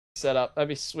set up. That'd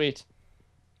be sweet.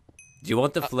 Do you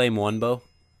want the flame one bow?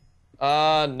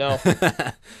 No.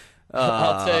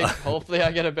 I'll take. Hopefully,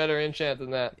 I get a better enchant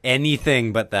than that.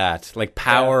 Anything but that. Like Yeah.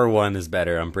 power one is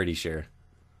better, I'm pretty sure.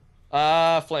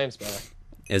 Flames better.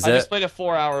 Is I just it? played a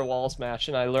 4-hour walls match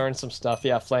and I learned some stuff.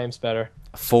 Yeah, flames better.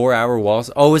 4 hour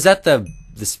walls? Oh, is that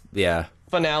this yeah.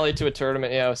 Finale to a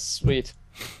tournament. Yeah, it was sweet.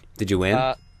 Did you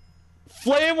win?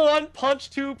 Flame 1,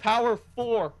 punch 2, power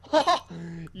 4.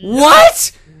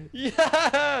 What?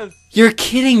 Yes! You're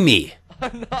kidding me.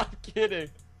 I'm not kidding.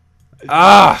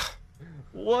 Ah.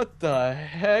 What the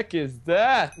heck is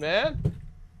that, man?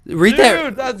 Read Dude,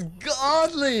 that. that's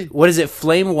godly. What is it?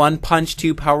 Flame 1, punch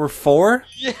 2, power 4?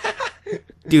 Yeah.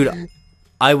 Dude,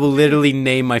 I will literally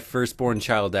name my firstborn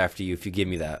child after you if you give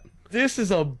me that. This is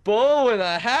a bow and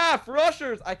a half.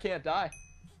 Rushers. I can't die.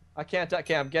 I can't die.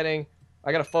 Okay,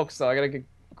 I gotta focus though. I gotta get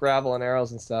gravel and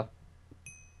arrows and stuff.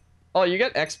 Oh, you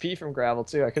get XP from gravel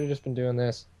too. I could have just been doing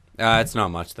this. It's not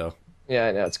much though. Yeah,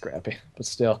 I know it's crappy, but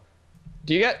still.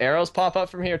 Do you get arrows pop up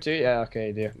from here too? Yeah, okay,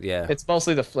 you do. Yeah. It's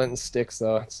mostly the flint and sticks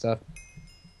though and stuff.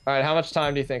 All right, how much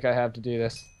time do you think I have to do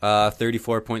this?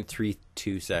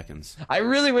 34.32 seconds. I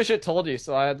really wish it told you,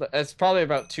 so it's probably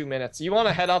about 2 minutes. You want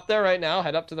to head up there right now?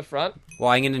 Head up to the front? Well,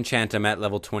 I'm gonna enchant. I'm at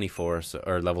level 24,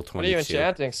 or level 22. What are you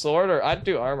enchanting? Sword or I'd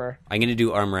do armor. I'm gonna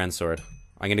do armor and sword.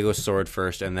 I'm gonna go sword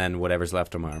first, and then whatever's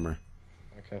left of my armor.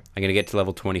 Okay. I'm gonna get to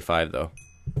level 25 though.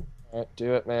 All right,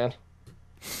 do it, man.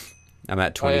 I'm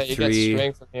at Oh yeah, you 23. get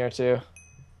string from here too.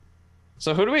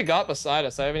 So who do we got beside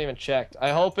us? I haven't even checked. I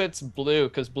hope it's blue,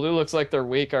 because blue looks like they're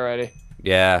weak already.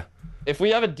 Yeah. If we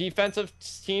have a defensive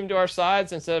team to our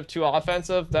sides instead of 2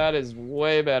 offensive, that is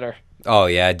way better. Oh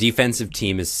yeah, defensive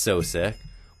team is so sick.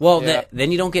 Well, Yeah.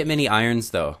 then you don't get many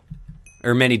irons though,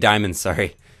 or many diamonds.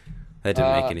 Sorry, that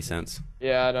didn't make any sense.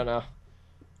 Yeah, I don't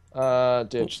know.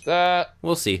 Ditch that.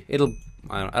 We'll see.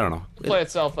 I don't know. Play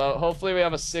itself out. Hopefully we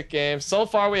have a sick game. So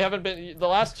far we haven't been. The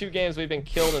last 2 games we've been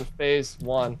killed in phase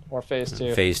 1 or phase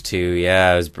 2. Phase 2,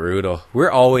 yeah, it was brutal.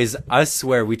 We're always. I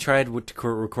swear, we tried to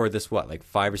record this like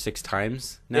 5 or 6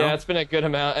 times now. Yeah, it's been a good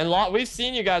amount, and we've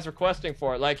seen you guys requesting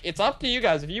for it. Like, it's up to you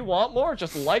guys. If you want more,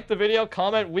 just like the video,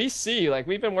 comment. We see. Like,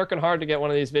 we've been working hard to get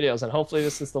one of these videos, and hopefully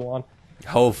this is the one.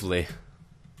 Hopefully.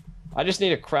 I just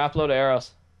need a crap load of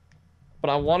arrows, but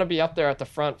I want to be up there at the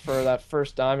front for that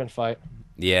first diamond fight.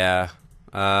 Yeah.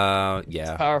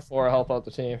 Yeah. Power 4 will help out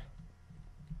the team.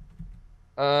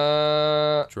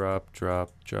 Drop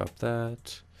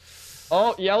that.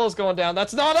 Oh, yellow's going down.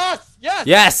 That's not us! Yes!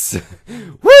 Yes!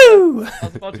 Woo! I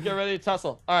was about to get ready to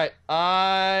tussle. Alright,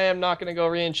 I am not going to go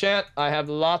re-enchant. I have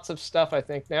lots of stuff, I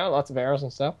think, now. Lots of arrows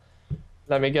and stuff.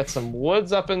 Let me get some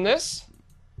woods up in this.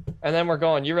 And then we're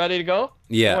going. You ready to go?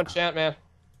 Yeah. Go enchant, man.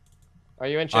 Are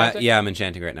you enchanting? Yeah, I'm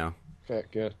enchanting right now. Okay,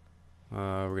 good.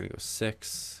 We're gonna go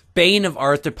 6. Bane of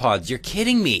arthropods. You're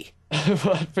kidding me.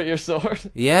 What, for your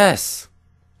sword? Yes.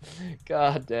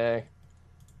 God dang.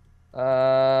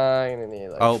 I'm gonna need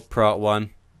like Oh, prot 1.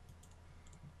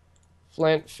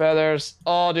 flint, feathers.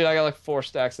 Oh, dude, I got like 4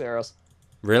 stacks of arrows.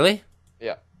 Really?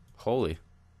 Yeah. Holy.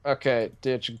 Okay,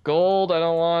 ditch gold I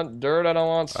don't want, dirt I don't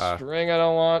want, string I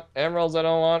don't want, emeralds I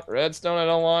don't want, redstone I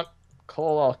don't want,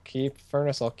 coal I'll keep,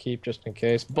 furnace I'll keep just in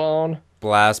case, bone.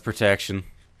 Blast protection.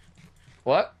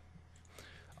 What?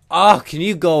 Oh, can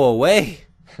you go away?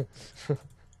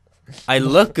 I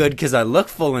look good because I look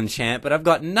full enchant, but I've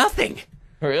got nothing.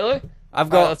 Really? I've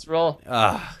Alright, got. let's roll.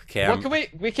 Okay. What can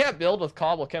we can't build with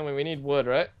cobble, can we? We need wood,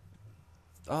 right?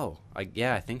 Oh,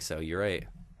 yeah, I think so. You're right.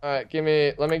 Alright,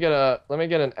 let me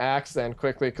get an axe then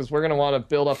quickly, because we're gonna want to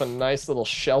build up a nice little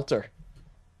shelter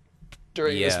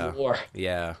during this war.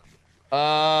 Yeah.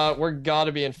 We're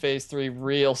gotta be in phase 3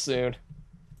 real soon.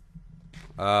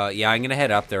 Yeah, I'm gonna head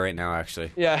up there right now,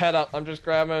 actually. Yeah, head up. I'm just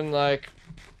grabbing like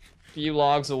a few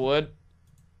logs of wood,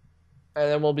 and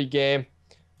then we'll be game.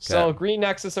 So Okay. green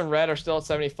Nexus and red are still at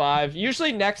 75.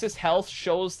 Usually Nexus health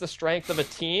shows the strength of a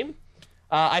team.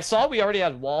 I saw we already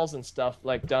had walls and stuff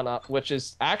like done up, which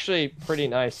is actually pretty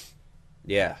nice.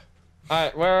 Yeah. All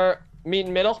right, we're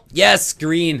meeting middle. Yes,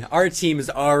 green. Our team is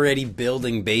already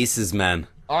building bases, man.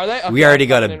 Are they? Okay, We already I'm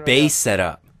got coming a in right base set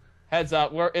up. now. Heads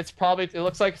up. It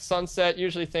looks like sunset.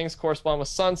 Usually things correspond with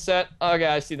sunset. Okay,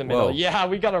 I see the middle. Whoa. Yeah,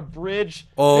 we got a bridge.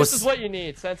 Oh, This is what you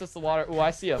need. Census the water. Ooh,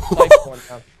 I see a pipe going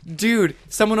down. Dude,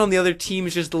 someone on the other team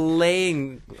is just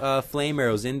laying flame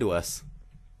arrows into us.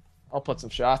 I'll put some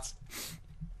shots.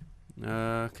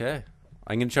 Okay.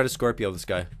 I'm gonna try to Scorpio this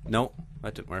guy. Nope,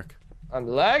 that didn't work. I'm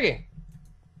lagging.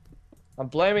 I'm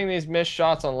blaming these missed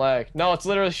shots on lag. No, it's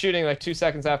literally shooting like 2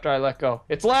 seconds after I let go.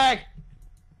 It's lag!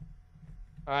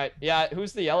 Alright, yeah,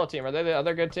 who's the yellow team? Are they the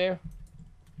other good team?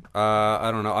 I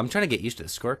don't know. I'm trying to get used to the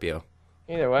Scorpio.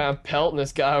 Either way, I'm pelting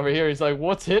this guy over here. He's like,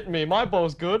 what's hitting me? My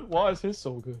bow's good. Why is his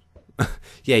so good?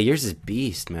 Yeah, yours is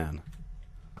beast, man.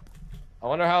 I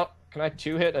wonder how... Can I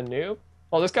two-hit a noob?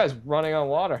 Oh, this guy's running on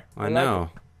water. I know.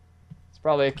 It's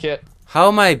probably a kit. How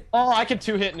am I... Oh, I can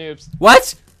two-hit noobs.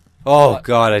 What? Oh, What?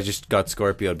 God, I just got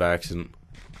Scorpio'd by accident.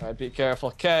 Alright, be careful.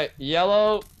 Okay,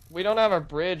 yellow. We don't have a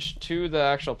bridge to the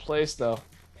actual place, though.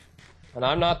 And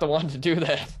I'm not the one to do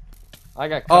that. I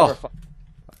got cover. Oh.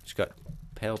 Just got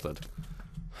pelted.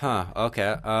 Huh,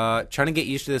 okay. Trying to get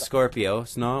used to the Scorpio.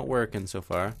 It's not working so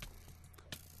far.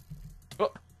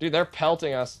 Oh, dude, they're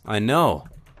pelting us. I know.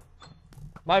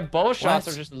 My bow shots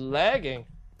What? are just lagging.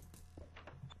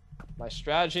 My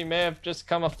strategy may have just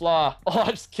come a flaw. Oh,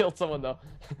 I just killed someone, though.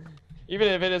 Even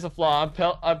if it is a flaw,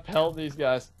 I'm pelt these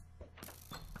guys.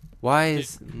 Why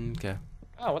is... Okay.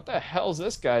 Oh, what the hell is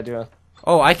this guy doing?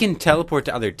 Oh, I can teleport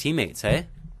to other teammates, hey?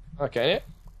 Okay.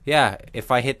 Yeah,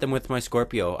 if I hit them with my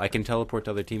Scorpio, I can teleport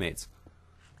to other teammates.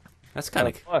 That's kind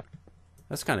of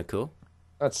cool.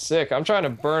 That's sick. I'm trying to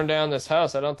burn down this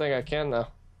house. I don't think I can, though.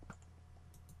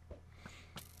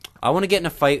 I want to get in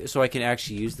a fight so I can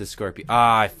actually use the Scorpio.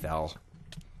 Ah, I fell.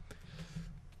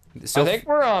 So I think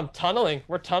we're tunneling.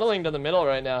 We're tunneling to the middle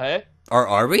right now, hey?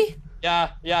 Are we?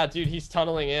 Yeah, dude, he's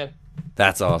tunneling in.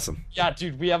 That's awesome. Yeah,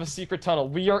 dude, we have a secret tunnel.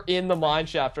 We are in the mine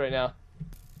shaft right now.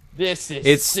 This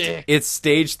is sick. It's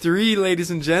stage 3, ladies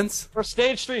and gents. We're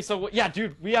stage 3, so yeah,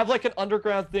 dude, we have like an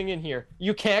underground thing in here.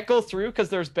 You can't go through because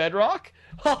there's bedrock.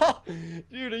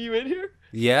 Dude, are you in here?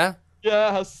 Yeah?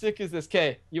 Yeah, how sick is this?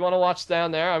 Okay, you want to watch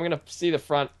down there? I'm going to see the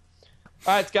front.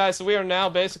 Alright, guys, so we are now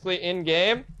basically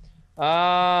in-game.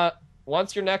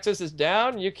 Once your Nexus is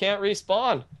down, you can't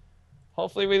respawn.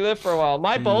 Hopefully we live for a while.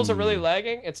 My bows are really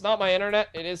lagging. It's not my internet.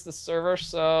 It is the server,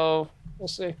 so we'll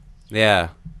see. Yeah.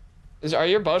 Are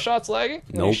your bow shots lagging?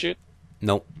 When you Nope. shoot?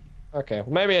 Nope. Okay, well,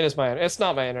 maybe it is my... It's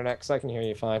not my internet, because I can hear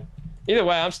you fine. Either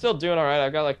way, I'm still doing alright.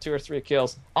 I've got like 2 or 3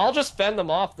 kills. I'll just fend them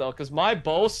off, though, because my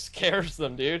bow scares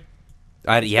them, dude.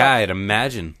 I'd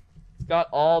imagine. It's got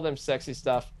all them sexy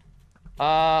stuff.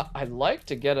 I'd like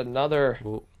to get another...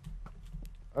 Well,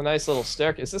 A nice little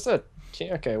staircase. Is this a...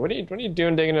 Okay, what are you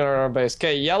doing digging in our base?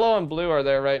 Okay, yellow and blue are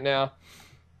there right now.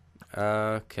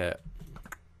 okay.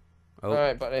 Oh.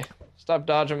 Alright, buddy. Stop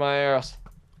dodging my arrows.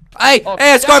 Hey! Oh,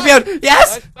 Hey, a Scorpion!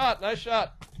 Yes! Nice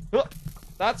shot.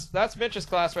 That's Mitch's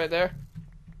class right there.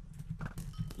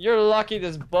 You're lucky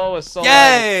this bow is so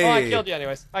Yay! long. Oh, I killed you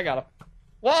anyways. I got him.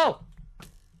 Whoa!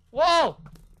 Whoa!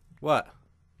 What?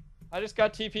 I just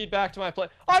got TP'd back to my place.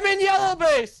 I'm in yellow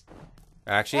base!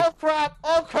 Actually, Oh crap!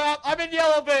 Oh crap! I'm in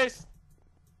yellow base!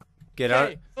 get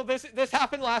out. Okay, so this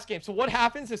happened last game. So what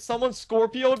happens is someone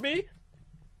Scorpio'd me.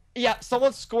 Yeah,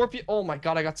 someone Scorpio. Oh my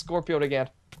god, I got Scorpio'd again.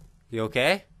 You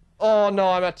okay? Oh no,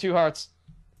 I'm at 2 hearts.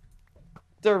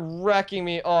 They're wrecking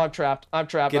me. Oh, I'm trapped. I'm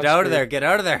trapped. Get I'm out screwed. of there. Get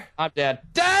out of there. I'm dead.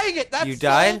 Dang it! That's You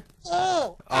died?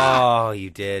 So ah! Oh, you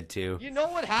did too. You know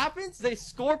what happens? They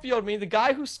Scorpio'd me. The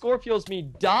guy who Scorpios me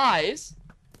dies,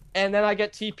 and then I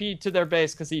get TP'd to their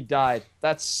base because he died.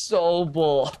 That's so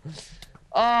bull.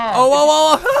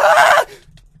 Oh!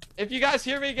 If you guys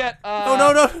hear me get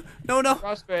No.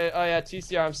 frustrated, oh yeah,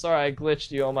 TCR, I'm sorry, I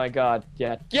glitched you. Oh my god,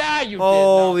 yeah, you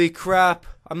Holy crap!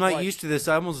 I'm not What? used to this.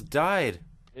 I almost died.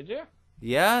 did. Did you?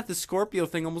 Yeah, the Scorpio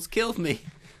thing almost killed me.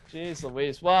 Jeez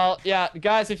Louise. Well, yeah,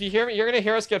 guys, if you hear me, you're gonna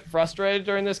hear us get frustrated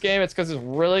during this game. It's because it's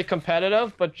really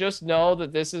competitive, but just know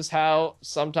that this is how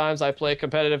sometimes I play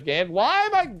competitive games. Why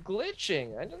am I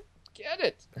glitching? I don't get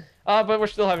it. But we're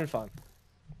still having fun.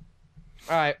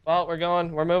 Alright, well,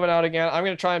 we're moving out again. I'm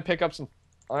gonna try and pick up some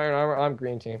iron armor. I'm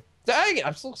green team. Dang it,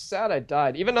 I'm so sad I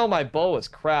died. Even though my bow was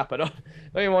crap, I don't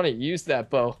even want to use that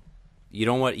bow. You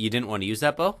didn't want to use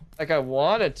that bow? Like, I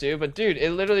wanted to, but dude,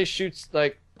 it literally shoots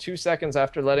like 2 seconds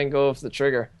after letting go of the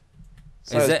trigger.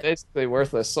 So it's basically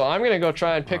worthless. So I'm gonna go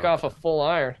try and pick off a full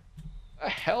iron. What the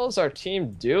hell is our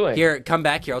team doing? Here, come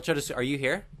back here. I'll try to. Are you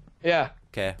here? Yeah.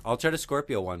 Okay, I'll try to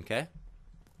Scorpio one. Okay.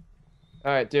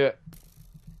 Alright, do it.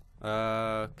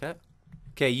 Okay.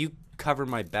 Okay, you cover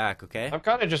my back. Okay. I'm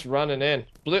kind of just running in.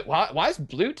 Blue. Why is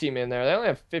blue team in there? They only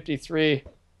have 53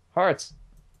 hearts.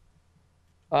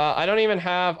 I don't even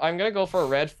have... I'm going to go for a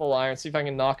red full iron, see if I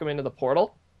can knock him into the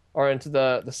portal. Or into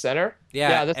the center.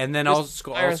 Yeah, and then I'll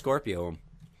Scorpio him.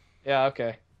 Yeah,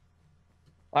 okay.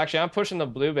 Actually, I'm pushing the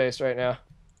blue base right now.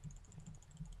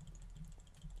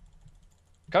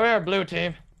 Come here, blue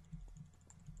team.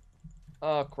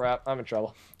 Oh, crap. I'm in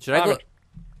trouble. Should I go...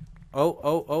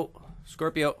 Oh.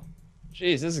 Scorpio.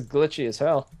 Jeez, this is glitchy as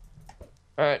hell.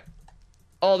 Alright.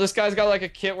 Oh, this guy's got like a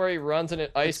kit where he runs and it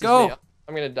ices me.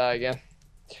 I'm gonna die again.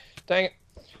 Dang it.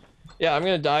 Yeah, I'm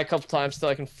gonna die a couple times till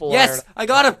I can full Yes, iron. I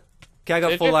got him. Okay, I got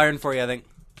Did full you? iron for you, I think.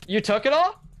 You took it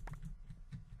all?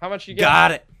 How much you get?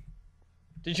 Got it.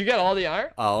 Did you get all the iron?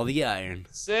 All the iron.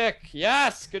 Sick.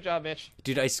 Yes. Good job, Mitch.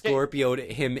 Dude, I Scorpio'd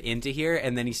him into here,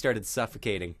 and then he started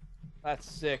suffocating. That's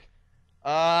sick.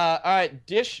 All right.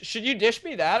 Should you dish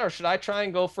me that, or should I try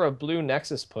and go for a blue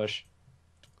Nexus push?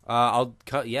 I'll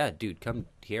cut. Yeah, dude, come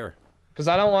here. Because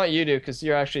I don't want you to, because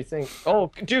you're actually thinking.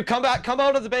 Oh, dude, come back. Come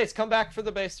out of the base. Come back for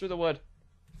the base through the wood.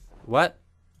 What?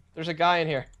 There's a guy in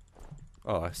here.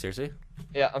 Oh, seriously?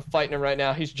 Yeah, I'm fighting him right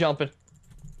now. He's jumping.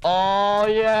 Oh,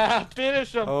 yeah.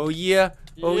 Finish him. Oh, yeah.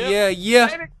 Oh, Yep.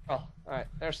 yeah. Oh, all right.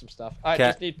 There's some stuff. All right, Okay.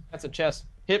 just need that's a chest.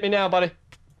 Hit me now, buddy.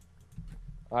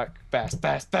 All right,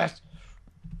 fast.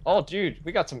 Oh, dude,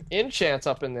 we got some enchants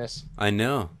up in this. I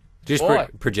know. Just Boy.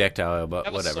 projectile, but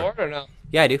You have whatever. a sword or no?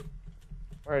 Yeah, I do.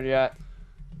 Where are you at?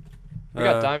 We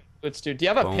got diamond boots, dude. Do you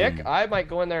have a boom. pick? I might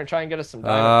go in there and try and get us some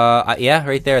diamond. Yeah,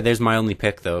 right there. There's my only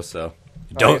pick, though, so...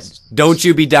 Alright. Don't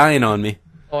you be dying on me.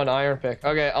 Oh, an iron pick.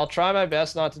 Okay, I'll try my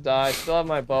best not to die. I still have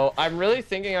my bow. I'm really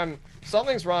thinking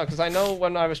something's wrong, because I know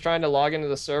when I was trying to log into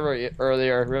the server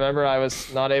earlier, remember I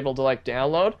was not able to, like,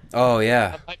 download? Oh,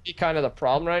 yeah. That might be kind of the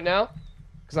problem right now,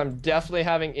 because I'm definitely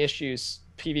having issues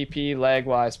PvP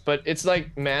lag-wise, but it's,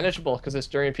 like, manageable, because it's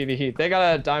during PvP. They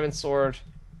got a diamond sword.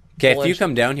 Okay, if you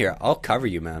come down here, I'll cover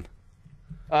you, man.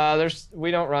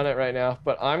 We don't run it right now,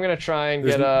 but I'm gonna try and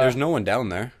There's, get a... there's no one down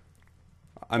there.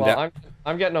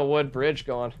 I'm getting a wood bridge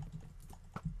going.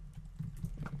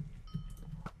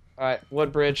 Alright,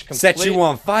 wood bridge complete. Set you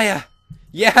on fire.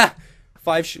 Yeah.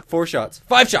 4 shots.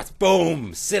 5 shots.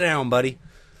 Boom. Sit down, buddy.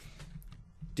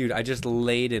 Dude, I just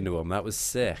laid into him. That was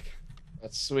sick.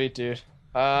 That's sweet, dude.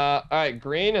 Alright,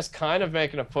 green is kind of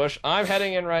making a push. I'm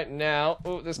heading in right now.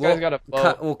 Ooh, this guy's got a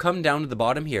bow. Come down to the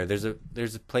bottom here. There's a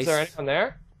place. Is there anyone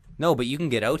there? No, but you can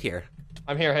get out here.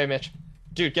 I'm here. Hey, Mitch.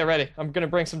 Dude, get ready. I'm gonna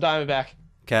bring some diamond back.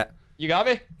 Okay. You got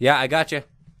me? Yeah, I got you.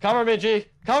 Cover me, G.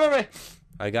 Cover me.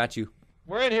 I got you.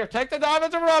 We're in here. Take the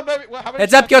diamonds and run, baby. How many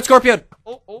Heads up, got Scorpion.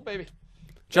 Oh, baby.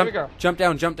 Jump, Baby girl. jump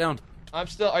down. I'm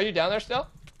still. Are you down there still?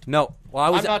 No.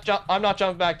 Well, I'm not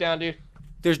jumping back down, dude.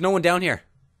 There's no one down here.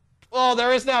 Oh,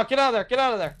 there is now. Get out of there. Get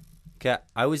out of there. Okay,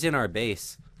 I was in our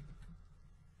base.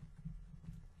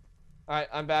 All right,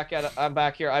 I'm back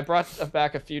here. I brought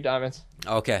back a few diamonds.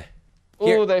 Okay.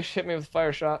 Oh, they hit me with a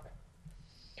fire shot.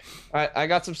 All right, I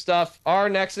got some stuff. Our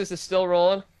Nexus is still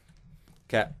rolling.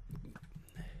 Okay.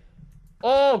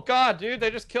 Oh God, dude,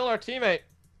 they just killed our teammate.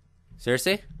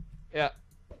 Seriously? Yeah.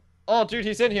 Oh, dude,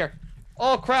 he's in here.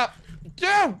 Oh crap,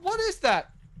 dude, what is that?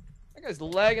 That guy's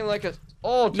lagging like a.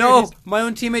 Oh, dude, No, my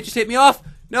own teammate just hit me off.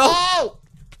 No. Oh!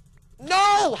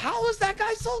 No! How is that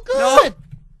guy so good? No.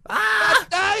 Ah!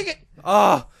 Dang it!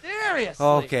 Oh. Seriously.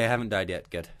 Okay, I haven't died yet.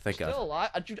 Good. Thank God. Still alive?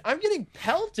 Dude, I'm getting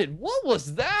pelted. What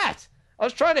was that? I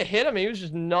was trying to hit him. He was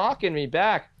just knocking me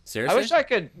back. Seriously? I wish I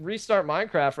could restart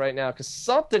Minecraft right now, because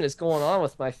something is going on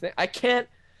with my thing. I can't.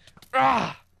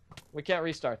 We can't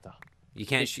restart though. You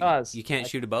can't Because shoot. You can't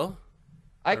shoot a bow.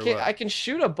 I Or can. what? I can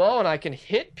shoot a bow and I can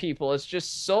hit people. It's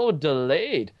just so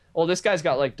delayed. Oh, this guy's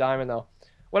got like diamond though.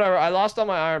 Whatever. I lost all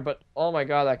my iron, but oh my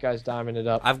God, that guy's diamonded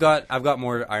up. I've got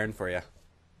more iron for you.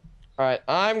 All right,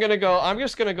 I'm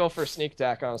just gonna go for a sneak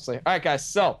attack, honestly. All right, guys.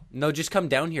 So No, just come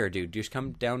down here, dude. Just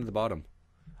come down to the bottom.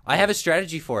 I have a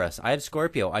strategy for us. I have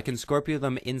Scorpio. I can Scorpio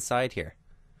them inside here.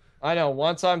 I know.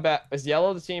 Once I'm back, is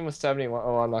yellow the team with 71?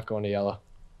 Oh, I'm not going to yellow.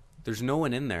 There's no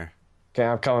one in there. Okay,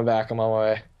 I'm coming back. I'm on my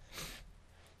way.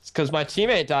 It's because my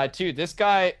teammate died too. This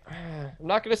guy, I'm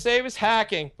not gonna say he was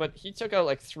hacking, but he took out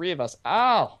like 3 of us.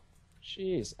 Ow!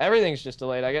 Jeez, everything's just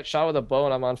delayed. I get shot with a bow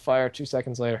and I'm on fire 2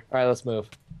 seconds later. All right, let's move.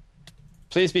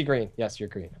 Please be green. Yes, you're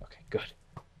green. Okay, good.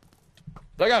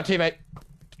 Look out, teammate.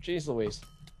 Jeez Louise.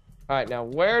 All right, now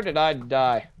where did I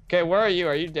die? Okay, where are you?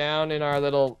 Are you down in our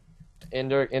little in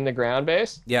the ground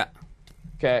base? Yeah.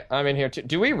 Okay, I'm in here too.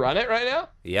 Do we run it right now?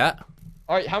 Yeah.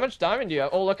 All right, how much diamond do you have?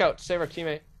 Oh, look out. Save our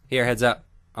teammate. Here, heads up.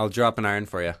 I'll drop an iron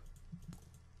for you.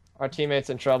 Our teammate's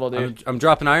in trouble, dude. I'm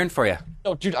dropping iron for you.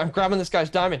 No, dude, I'm grabbing this guy's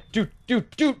diamond. Dude,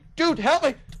 help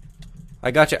me.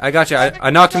 I got you. I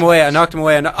knocked him away.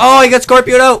 Oh, he got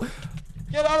Scorpioed out.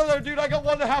 Get out of there, dude. I got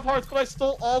 1.5 hearts, but I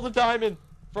stole all the diamond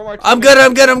from our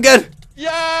teammate. I'm good.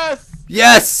 Yes!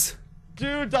 Yes.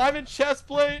 Dude, diamond chest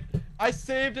plate. I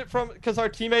saved it because our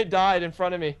teammate died in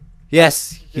front of me.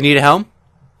 Yes. You need a helm?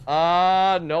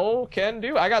 No, can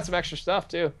do. I got some extra stuff,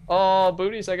 too. Oh,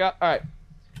 booties I got. All right.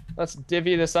 Let's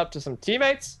divvy this up to some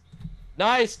teammates.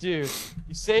 Nice, dude.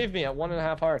 You saved me at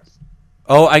 1.5 hearts.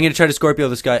 Oh, I'm going to try to Scorpio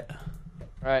this guy.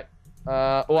 All right.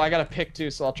 Oh, I got a pick, too,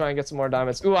 so I'll try and get some more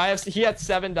diamonds. Ooh, he had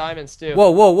 7 diamonds, too. Whoa.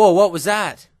 What was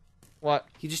that? What?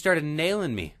 He just started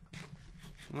nailing me.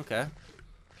 Okay.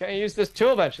 Can't use this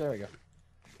tool bench. There we go.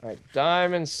 Alright,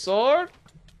 diamond sword.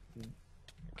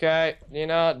 Okay, you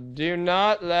know, do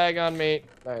not lag on me.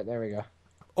 Alright, there we go.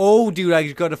 Oh, dude,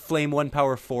 I got a flame 1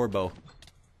 power 4 bow.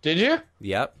 Did you?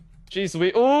 Yep. Jeez,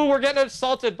 we're getting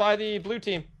assaulted by the blue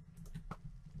team.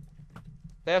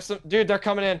 They have some... Dude, they're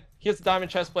coming in. He has a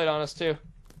diamond chestplate on us, too.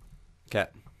 Okay.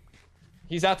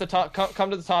 He's at the top. Come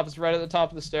to the top. It's right at the top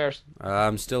of the stairs.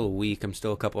 I'm still weak. I'm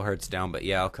still a couple hearts down, but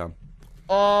yeah, I'll come.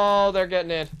 Oh, they're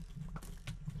getting in.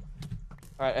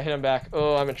 Alright, I hit him back.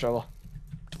 Oh, I'm in trouble.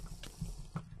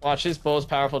 Watch, his bow's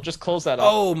powerful. Just close that up.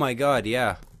 Oh my god,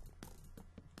 yeah.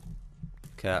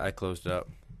 Okay, I closed it up.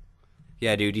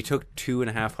 Yeah, dude, he took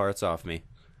 2.5 hearts off me.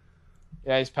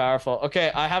 Yeah, he's powerful.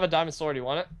 Okay, I have a diamond sword. You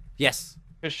want it? Yes.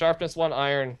 His sharpness 1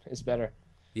 iron is better.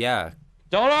 Yeah.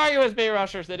 Don't argue with me,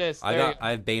 Rushers. It is. I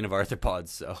have Bane of Arthropods,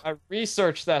 so. I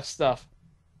researched that stuff.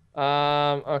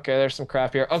 Okay, there's some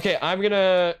crap here. Okay, I'm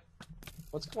gonna...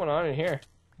 What's going on in here?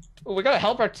 Ooh, we gotta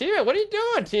help our teammate. What are you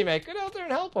doing, teammate? Get out there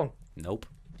and help him. Nope.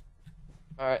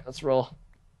 Alright, let's roll.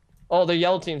 Oh, the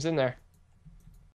yellow team's in there.